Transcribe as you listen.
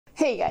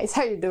Hey guys,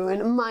 how you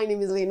doing? My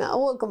name is Lena.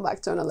 Welcome back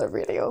to another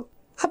video.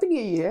 Happy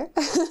New Year!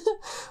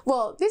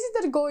 Well, this is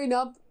not going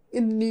up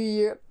in the new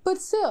year,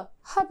 but still,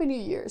 Happy New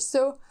Year!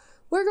 So,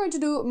 we're going to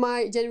do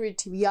my January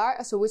TBR.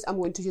 As always, I'm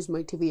going to use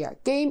my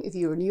TBR game. If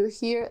you're new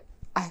here,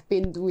 I've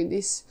been doing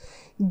this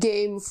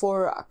game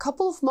for a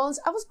couple of months.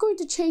 I was going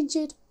to change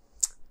it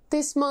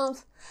this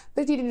month,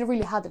 but I didn't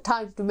really have the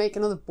time to make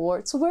another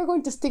board, so we're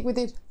going to stick with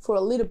it for a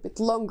little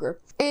bit longer.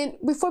 And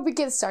before we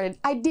get started,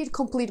 I did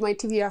complete my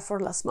TBR for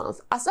last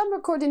month. As I'm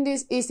recording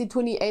this, is the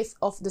 28th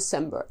of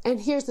December, and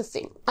here's the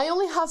thing. I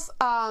only have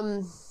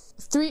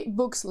 3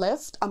 books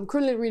left. I'm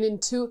currently reading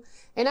 2,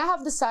 and I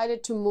have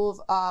decided to move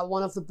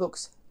one of the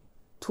books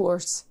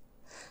towards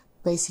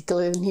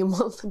basically the new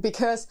month,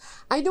 because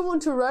I don't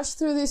want to rush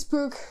through this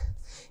book,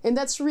 and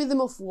that's Rhythm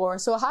of War.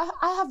 So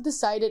I have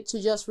decided to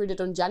just read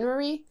it on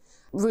January.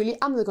 Really,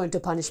 I'm not going to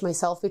punish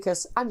myself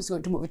because I'm just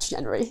going to move it to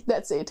January.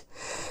 That's it.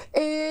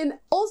 And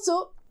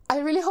also, I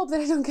really hope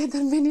that I don't get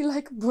that many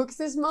books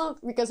this month,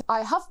 because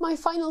I have my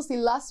finals the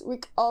last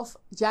week of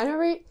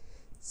January,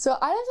 so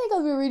I don't think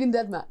I'll be reading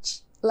that much,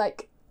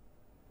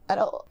 at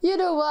all. You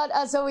know what?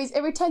 As always,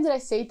 every time that I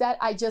say that,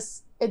 I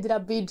just ended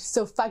up being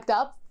so fucked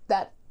up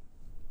that,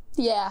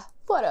 yeah,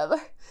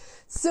 whatever.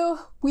 So,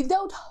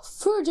 without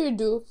further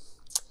ado,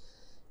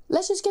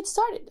 let's just get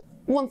started.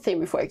 One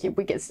thing before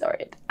we get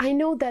started. I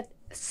know that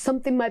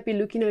something might be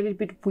looking a little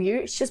bit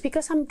weird. It's just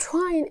because I'm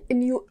trying a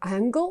new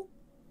angle.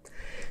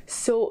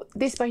 So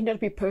this might not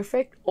be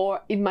perfect,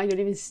 or it might not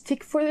even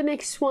stick for the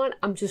next one.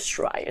 I'm just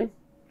trying.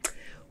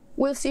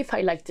 We'll see if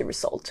I like the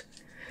result.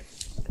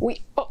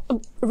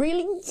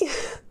 Really?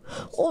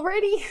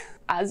 Already?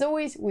 As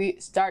always, we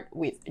start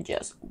with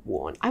just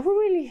one. I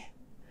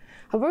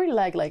really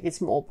like a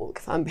small book,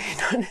 if I'm being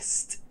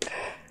honest.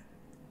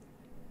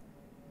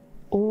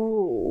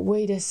 Oh,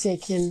 wait a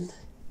second.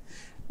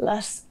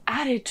 Let's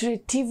add it to the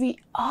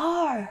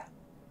TBR.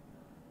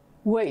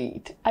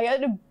 Wait, I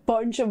had a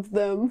bunch of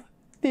them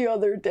the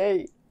other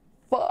day.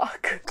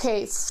 Fuck.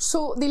 Okay,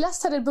 so the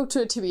last added book to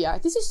the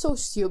TBR. This is so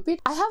stupid.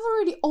 I have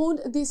already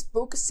owned this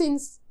book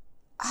since,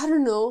 I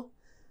don't know,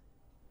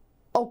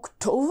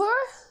 October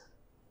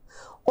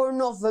or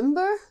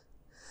November.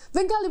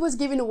 When Galley was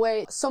giving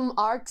away some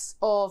arcs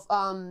of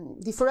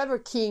the Forever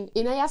King,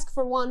 and I asked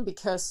for one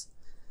because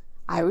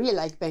I really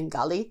like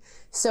Galley,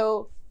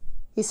 so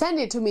he sent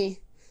it to me,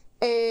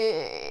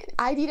 and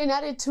I didn't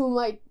add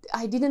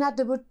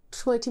the book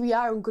to my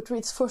TBR on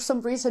Goodreads for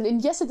some reason.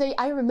 And yesterday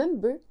I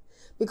remember,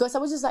 because I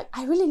was just like,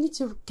 I really need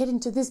to get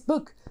into this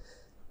book,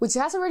 which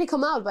has already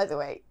come out, by the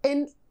way,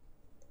 and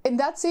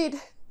that's it.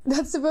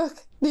 That's the book,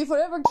 The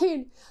Forever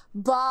King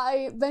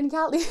by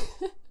Galley.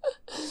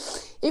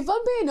 If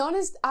I'm being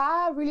honest,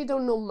 I really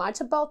don't know much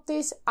about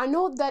this. I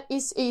know that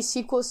it's a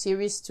sequel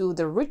series to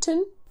The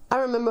Written. I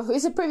remember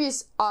it's a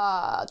previous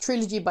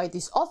trilogy by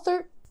this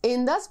author,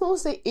 and that's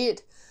mostly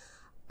it.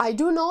 I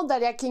do know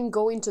that I can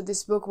go into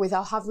this book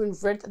without having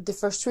read the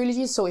first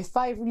trilogy, so if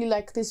I really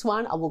like this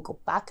one, I will go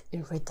back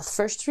and read the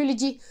first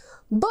trilogy.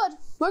 But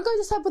we're going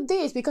to start with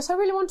this, because I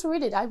really want to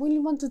read it. I really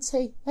want to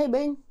say, hey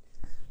man,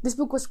 this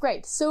book was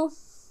great. So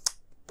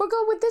we're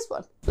going with this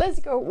one. Let's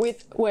go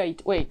with,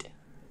 wait.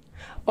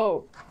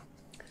 Oh,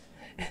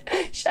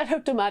 shout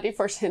out to Maddie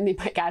for sending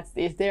my cats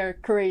this. They're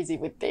crazy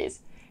with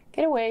this.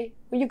 Get away.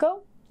 Will you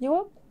go? You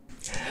up?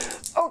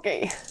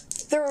 Okay.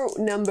 Throw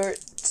number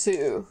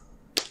 2.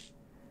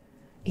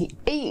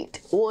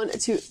 8. 1,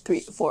 2, 3,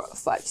 4,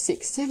 5,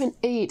 6, 7,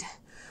 8.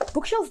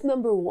 Bookshelf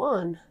number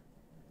 1.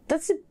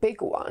 That's a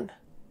big one.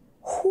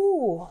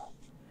 Ooh.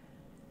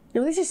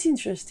 Now this is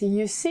interesting,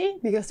 you see?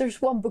 Because there's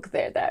one book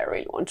there that I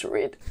really want to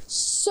read.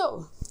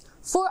 So,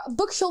 for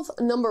bookshelf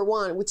number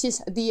 1, which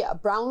is the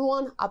brown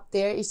one up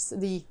there, is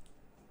the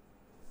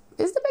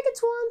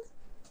biggest one?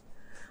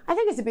 I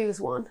think it's the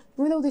biggest one,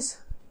 even though this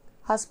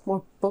has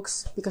more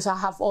books, because I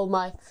have all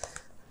my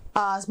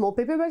small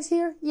paperbacks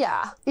here.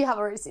 Yeah, you have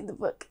already seen the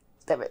book,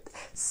 damn it.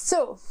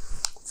 So,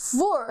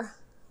 for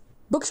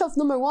bookshelf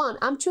number 1,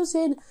 I'm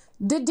choosing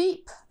The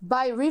Deep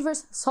by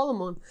Rivers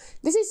Solomon.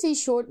 This is a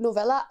short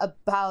novella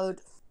about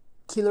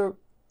killer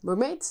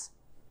mermaids.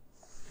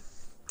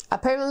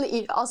 Apparently,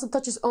 it also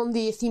touches on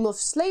the theme of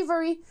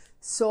slavery,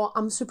 so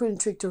I'm super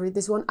intrigued to read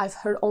this one. I've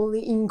heard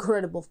only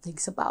incredible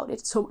things about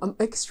it, so I'm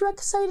extra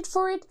excited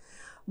for it,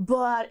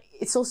 but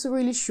it's also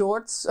really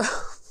short, so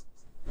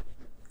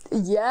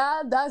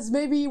yeah, that's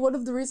maybe one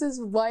of the reasons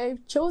why I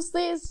chose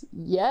this,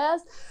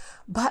 yes,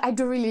 but I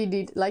do really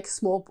need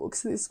small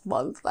books this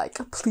month,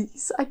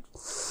 please, I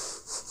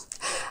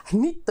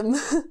need them.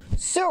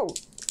 So,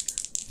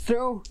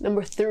 throw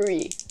number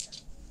 3.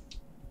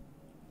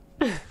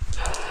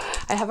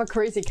 I have a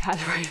crazy cat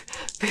right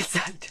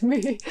beside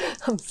me.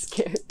 I'm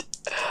scared.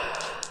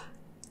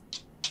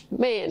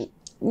 Man,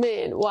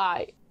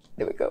 why?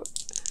 There we go.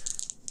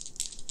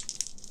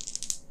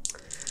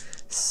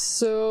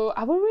 So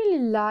I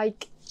wouldn't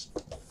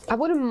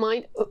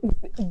mind,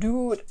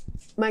 dude,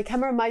 my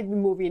camera might be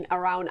moving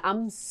around.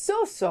 I'm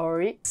so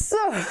sorry. So,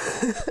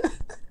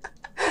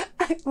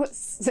 I was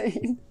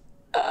saying,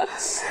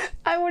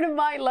 I wouldn't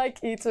mind like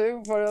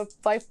E2 for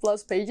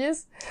 5+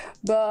 pages,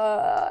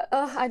 but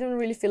I don't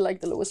really feel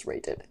like the lowest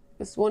rated.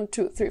 It's 1,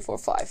 2, 3, 4,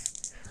 5.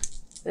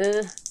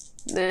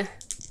 Nah.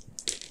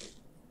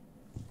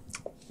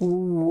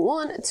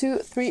 1, 2,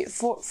 3,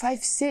 4, 5,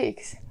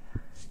 6.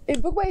 A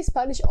book by a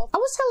Spanish author. I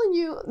was telling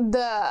you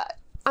that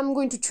I'm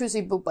going to choose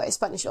a book by a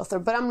Spanish author,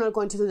 but I'm not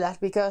going to do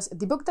that because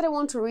the book that I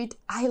want to read,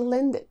 I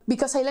lent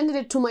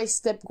it to my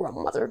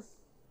step-grandmother.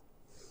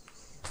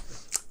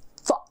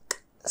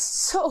 Fuck.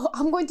 So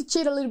I'm going to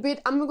cheat a little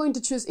bit. I'm not going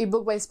to choose a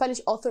book by a Spanish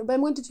author, but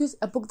I'm going to choose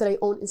a book that I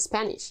own in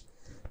Spanish.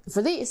 And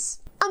for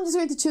this, I'm just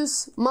going to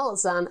choose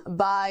Malazan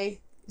by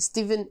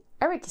Steven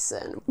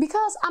Erikson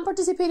because I'm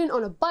participating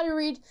on a buddy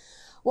read.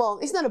 Well,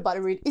 it's not a buddy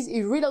read, it's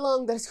a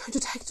read-along that is going to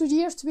take 2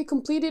 years to be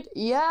completed.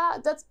 Yeah,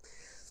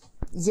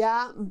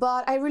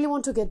 but I really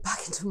want to get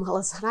back into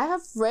Malazan. I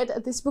have read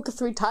this book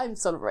 3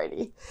 times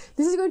already.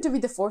 This is going to be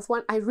the 4th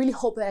one. I really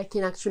hope that I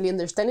can actually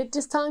understand it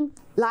this time.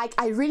 Like,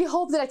 I really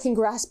hope that I can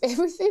grasp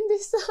everything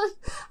this time.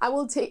 I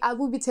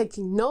will be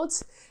taking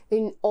notes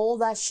and all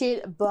that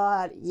shit,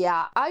 but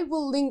yeah, I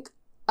will link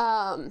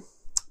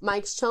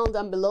Mike's channel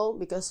down below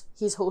because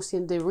he's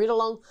hosting the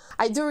read-along.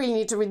 I do really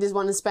need to read this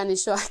one in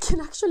Spanish so I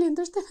can actually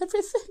understand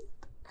everything.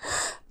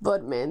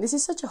 But man, this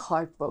is such a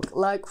hard book.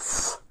 Like,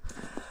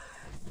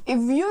 if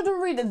you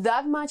don't read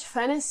that much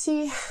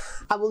fantasy,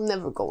 I will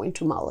never go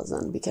into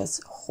Malazan because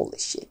holy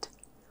shit.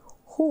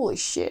 Holy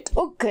shit.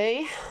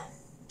 Okay.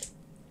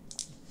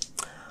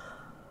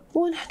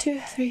 1, 2,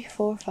 3,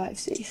 4, 5,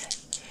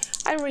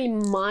 6. I don't really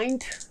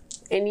mind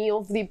any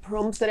of the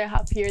prompts that I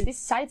have here. This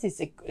site is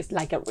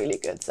like a really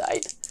good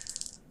site.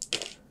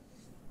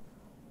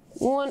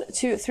 1,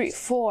 2, 3,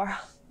 4.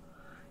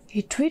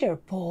 A Twitter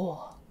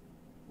poll.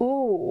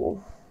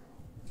 Ooh.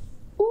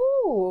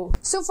 Ooh.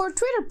 So for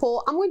Twitter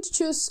poll, I'm going to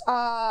choose,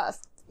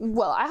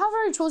 well, I have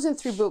already chosen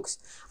 3 books.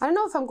 I don't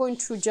know if I'm going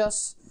to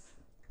just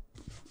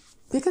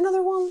pick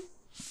another one.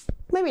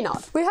 Maybe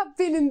not. We have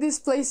been in this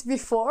place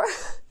before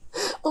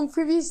on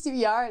previous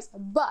TBRs,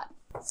 but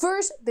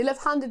first, The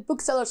Left-Handed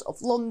Booksellers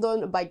of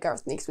London by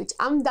Garth Nix, which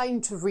I'm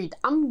dying to read.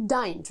 I'm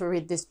dying to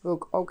read this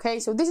book, okay?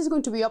 So this is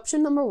going to be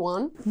option number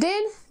 1.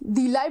 Then,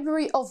 The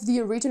Library of the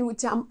Unwritten,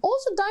 which I'm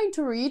also dying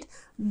to read,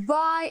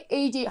 by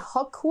A.J.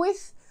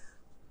 Hackwith.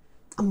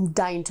 I'm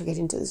dying to get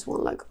into this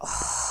one, like,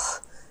 oh.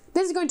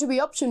 This is going to be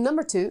option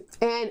number 2.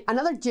 And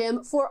another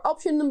gem for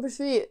option number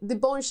 3, The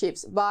Bone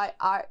Ships by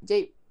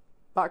R.J.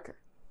 Barker.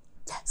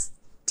 Yes.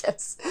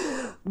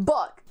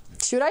 But,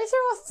 should I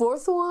throw a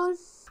 4th one?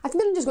 I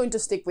think I'm just going to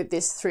stick with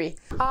these 3.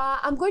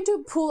 I'm going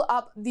to pull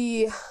up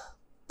the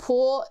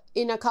poll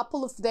in a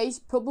couple of days,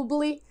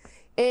 probably.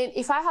 And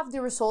if I have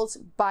the results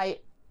by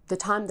the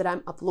time that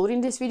I'm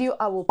uploading this video,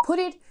 I will put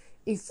it.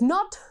 If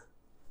not,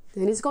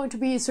 then it's going to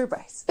be a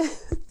surprise.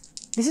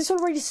 This is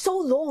already so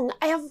long.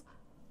 I have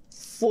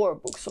 4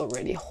 books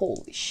already.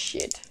 Holy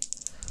shit.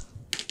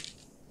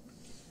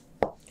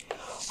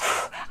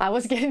 I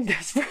was getting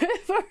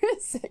desperate for a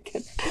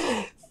second.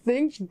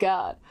 Thank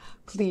God.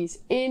 Please,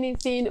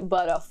 anything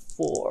but a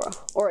 4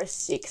 or a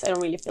 6. I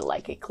don't really feel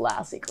like a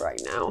classic right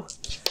now.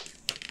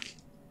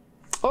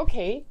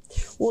 Okay.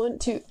 1,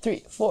 2,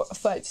 3, 4,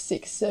 5,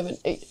 6, 7,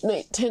 8,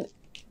 9, 10,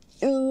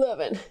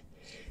 11.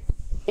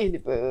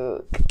 Indie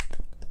book.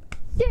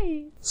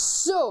 Yay!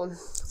 So,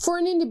 for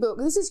an indie book,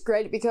 this is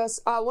great because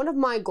one of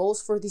my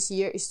goals for this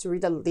year is to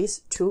read at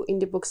least 2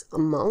 indie books a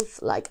month.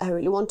 Like, I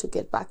really want to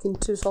get back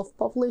into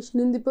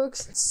self-publishing indie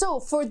books. So,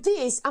 for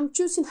this, I'm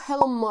choosing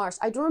Hell on Mars.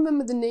 I don't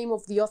remember the name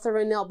of the author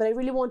right now, but I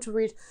really want to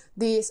read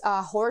this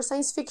horror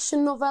science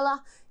fiction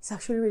novella. It's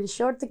actually really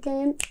short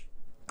again.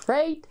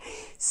 Great.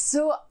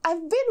 So,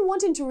 I've been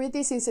wanting to read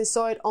this since I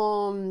saw it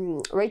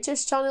on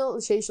Rachel's channel,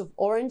 Shades of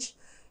Orange.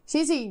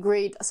 She's a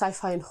great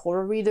sci-fi and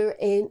horror reader,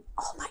 and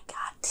oh my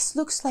god, this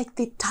looks like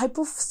the type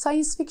of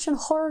science fiction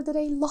horror that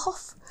I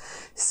love.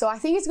 So I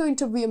think it's going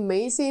to be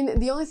amazing.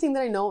 The only thing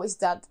that I know is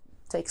that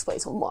it takes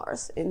place on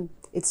Mars, and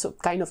it's a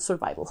kind of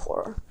survival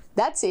horror.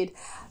 That's it.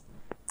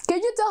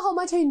 Can you tell how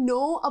much I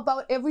know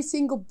about every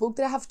single book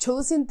that I have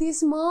chosen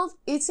this month?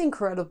 It's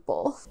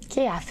incredible.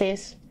 ¿Qué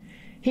haces?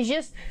 He's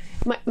just,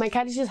 my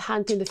cat is just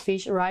hunting the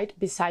fish right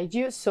beside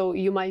you, so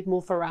you might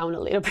move around a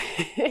little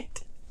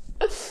bit.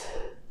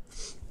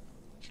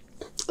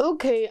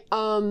 Okay,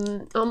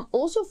 I'm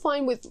also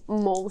fine with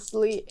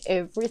mostly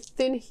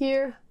everything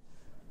here.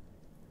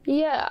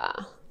 Yeah.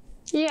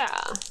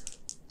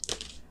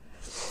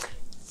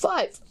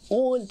 5.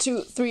 1,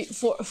 2, 3,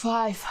 4,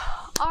 5.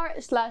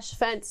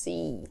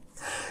 R/fantasy.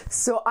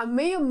 So I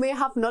may or may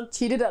have not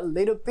cheated a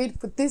little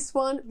bit with this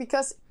one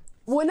because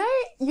when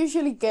I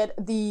usually get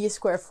the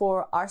square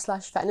for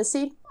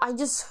r/fantasy, I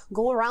just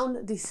go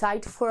around the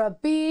site for a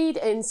bit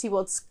and see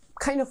what's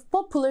kind of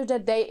popular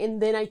that day, and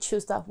then I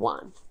choose that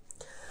one.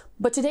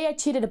 But today I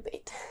cheated a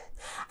bit.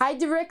 I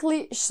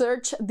directly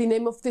searched the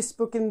name of this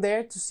book in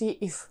there to see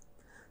if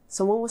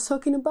someone was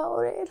talking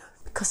about it,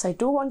 because I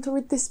do want to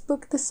read this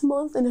book this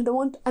month and I don't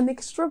want an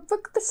extra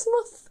book this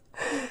month.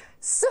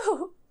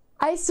 So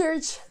I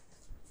searched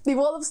The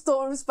Wall of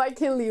Storms by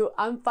Ken Liu.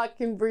 I'm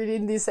fucking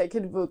reading the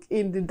second book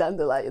in the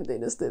Dandelion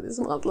Dynasty this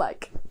month.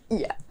 Like,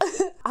 yeah.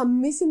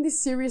 I'm missing this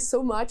series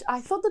so much.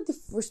 I thought that the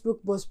first book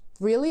was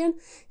brilliant.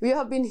 If you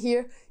have been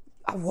here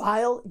a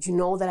while, you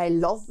know that I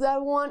love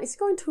that one. It's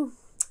going to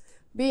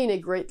be in a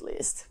great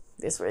list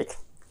this week,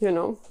 you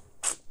know?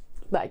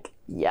 Like,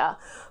 yeah.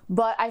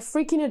 But I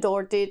freaking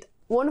adored it.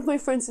 One of my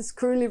friends is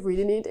currently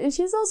reading it and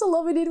she's also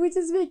loving it, which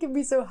is making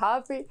me so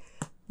happy.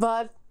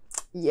 But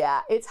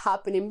yeah, it's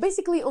happening.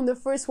 Basically, on the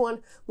first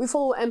one, we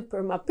follow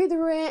Emperor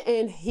Mapidere,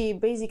 and he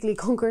basically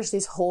conquers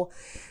this whole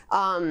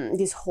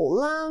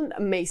land,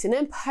 makes an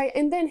empire,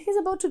 and then he's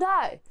about to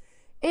die.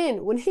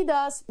 And when he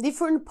does,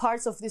 different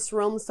parts of this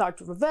realm start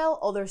to rebel,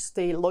 others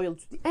stay loyal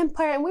to the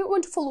empire, and we're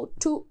going to follow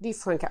two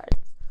different characters.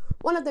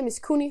 One of them is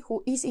Kuni,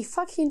 who is a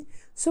fucking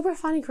super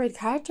funny, great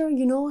character.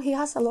 You know, he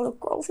has a lot of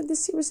growth in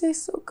this series.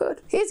 He's so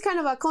good. He's kind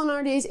of a con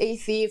artist, a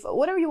thief,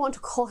 whatever you want to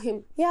call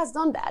him. He has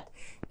done that.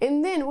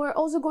 And then we're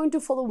also going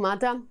to follow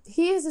Mata.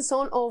 He is the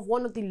son of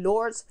one of the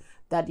lords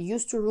that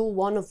used to rule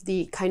one of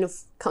the kind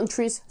of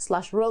countries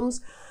 /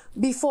 realms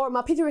before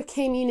Mapidere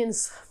came in and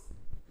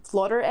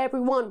slaughter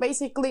everyone,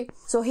 basically.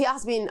 So he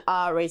has been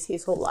raised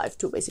his whole life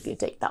to basically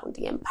take down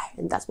the empire,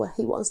 and that's what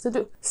he wants to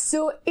do.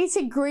 So it's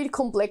a great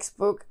complex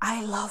book.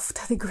 I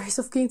loved The Grace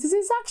of Kings. This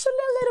is actually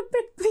a little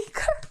bit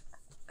bigger.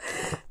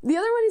 The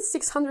other one is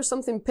 600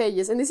 something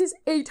pages, and this is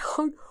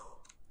 858.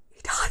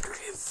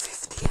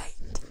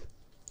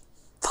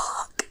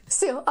 Fuck.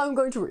 Still, I'm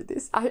going to read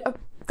this.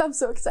 I'm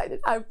so excited.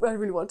 I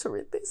really want to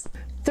read this.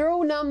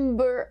 Throw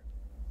number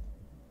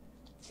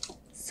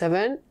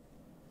 7,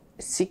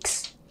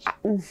 6.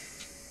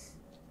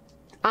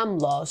 I'm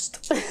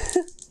lost.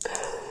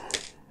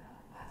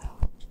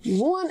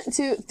 1,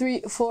 2,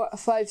 3, 4,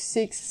 5,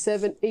 6,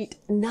 7, 8,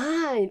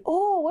 9.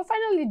 Oh, we're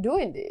finally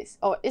doing this.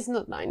 Oh, it's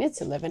not 9,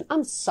 it's 11.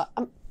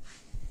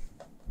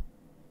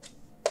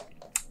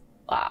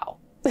 Wow.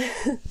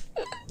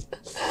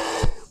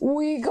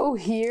 We go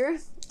here,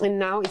 and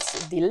now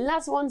it's the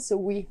last one, so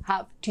we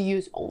have to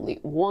use only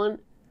one.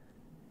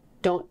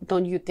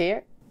 Don't you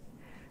dare.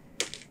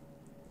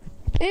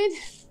 And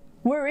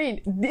we're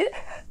in.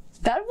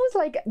 That was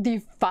like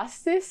the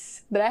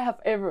fastest that I have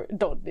ever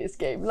done this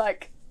game.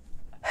 Like,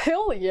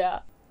 hell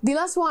yeah. The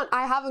last one,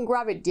 I haven't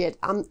grabbed it yet.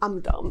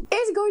 I'm dumb.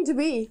 It's going to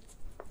be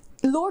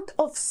Lord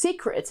of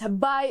Secrets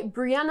by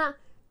Breanna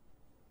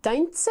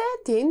Teintze?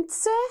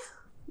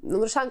 I'm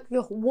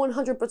not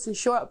 100%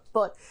 sure,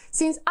 but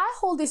since I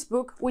hold this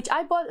book, which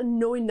I bought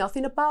knowing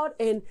nothing about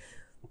and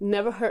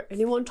never heard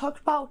anyone talk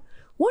about,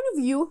 one of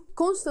you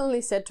constantly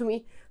said to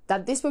me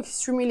that this book is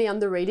extremely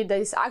underrated, that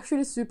it's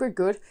actually super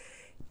good.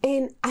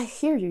 And I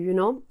hear you, you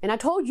know, and I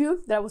told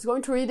you that I was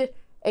going to read it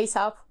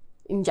ASAP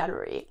in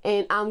January,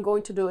 and I'm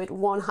going to do it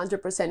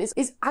 100%.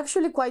 It's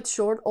actually quite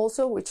short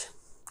also, which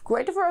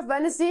great for a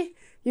fantasy,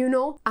 you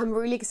know. I'm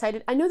really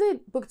excited. I know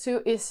that book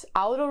 2 is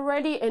out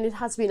already, and it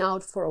has been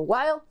out for a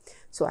while,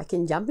 so I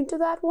can jump into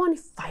that one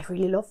if I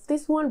really love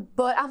this one,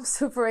 but I'm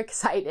super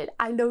excited.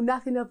 I know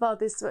nothing about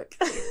this book.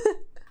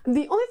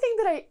 The only thing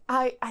that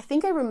I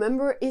think I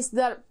remember is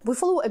that we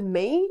follow a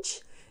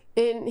mage,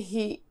 and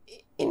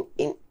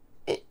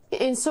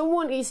and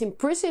someone is in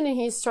prison and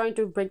he's trying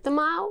to break them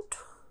out.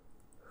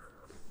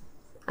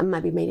 I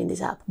might be making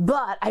this up,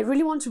 but I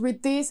really want to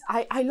read this.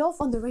 I love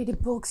underrated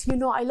books, you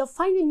know. I love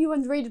finding new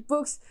underrated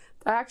books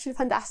that are actually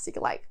fantastic.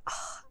 Like,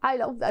 I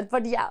love that.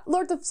 But yeah,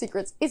 Lord of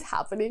Secrets is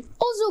happening.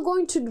 Also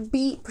going to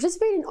be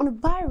participating on a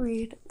buy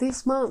read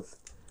this month.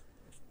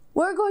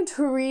 We're going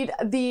to read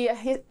the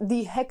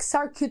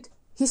Hexarchate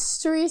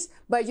Histories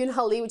by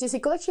Yoon, which is a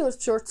collection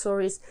of short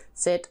stories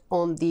set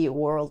on the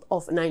world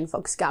of Nine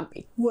Fox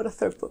Gambit. What a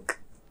third book.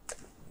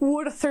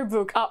 What a third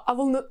book.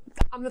 I'm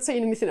not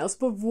saying anything else,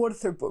 but what a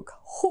third book.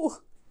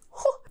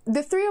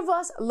 The three of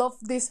us love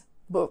this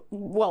book.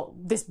 Well,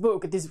 this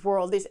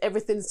world, this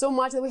everything so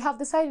much that we have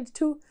decided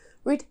to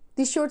read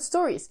these short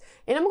stories.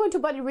 And I'm going to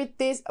buddy read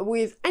this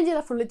with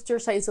Angela from Literature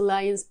Science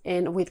Alliance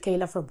and with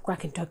Kayla from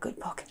Crack Into a Good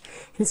Book.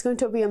 And it's going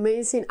to be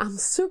amazing. I'm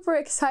super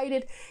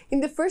excited. In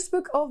the first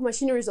book of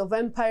Machineries of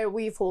Empire,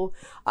 we follow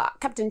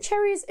Captain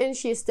Cherries, and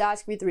she is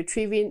tasked with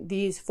retrieving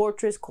this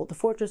fortress called the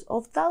Fortress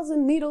of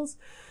Thousand Needles.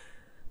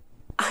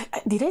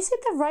 Did I say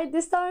that right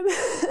this time?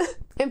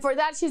 And for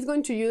that, she's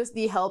going to use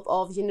the help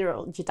of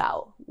General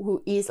Jitao,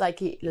 who is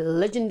like a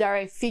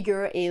legendary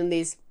figure in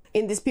this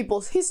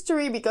people's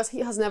history because he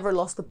has never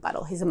lost a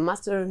battle. He's a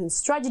master in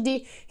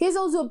strategy. He's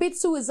also a bit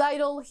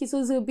suicidal. He's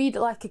also a bit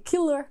like a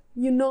killer,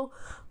 you know.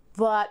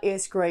 But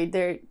it's great.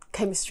 Their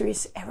chemistry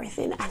is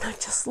everything, and I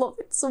just love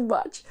it so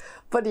much.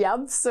 But yeah,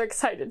 I'm so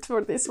excited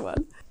for this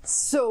one.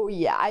 So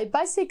yeah, I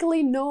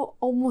basically know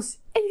almost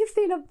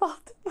anything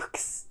about the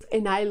books,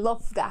 and I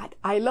love that.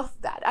 I love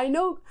that. I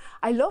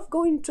love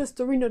going to a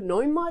story not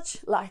knowing much.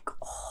 Like,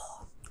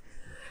 oh,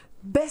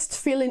 best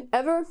feeling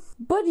ever.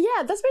 But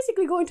yeah, that's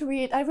basically going to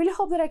be it. I really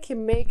hope that I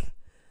can make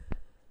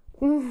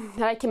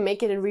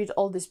it and read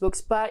all these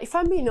books. But if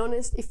I'm being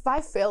honest, if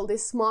I fail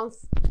this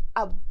month,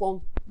 I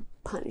won't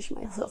punish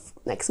myself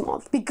next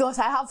month because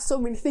I have so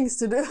many things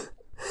to do.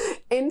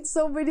 and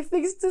so many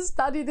things to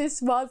study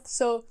this month,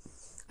 so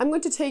I'm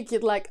going to take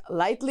it like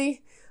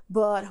lightly.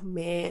 But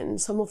man,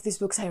 some of these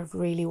books I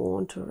really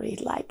want to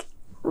read, like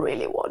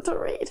really want to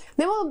read.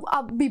 Then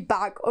I'll be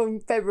back on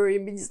February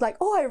and be just like,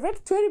 oh, I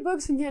read 20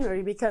 books in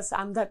January, because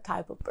I'm that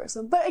type of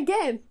person. But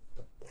again,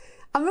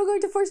 I'm not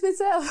going to force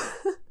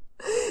myself.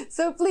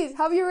 So please,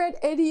 have you read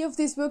any of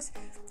these books?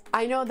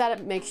 I know that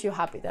it makes you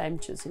happy that I'm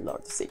choosing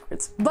Lord of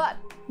Secrets. But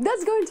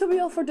that's going to be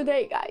all for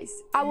today, guys.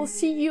 I will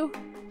see you,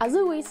 as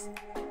always,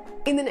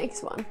 in the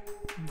next one.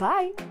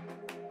 Bye!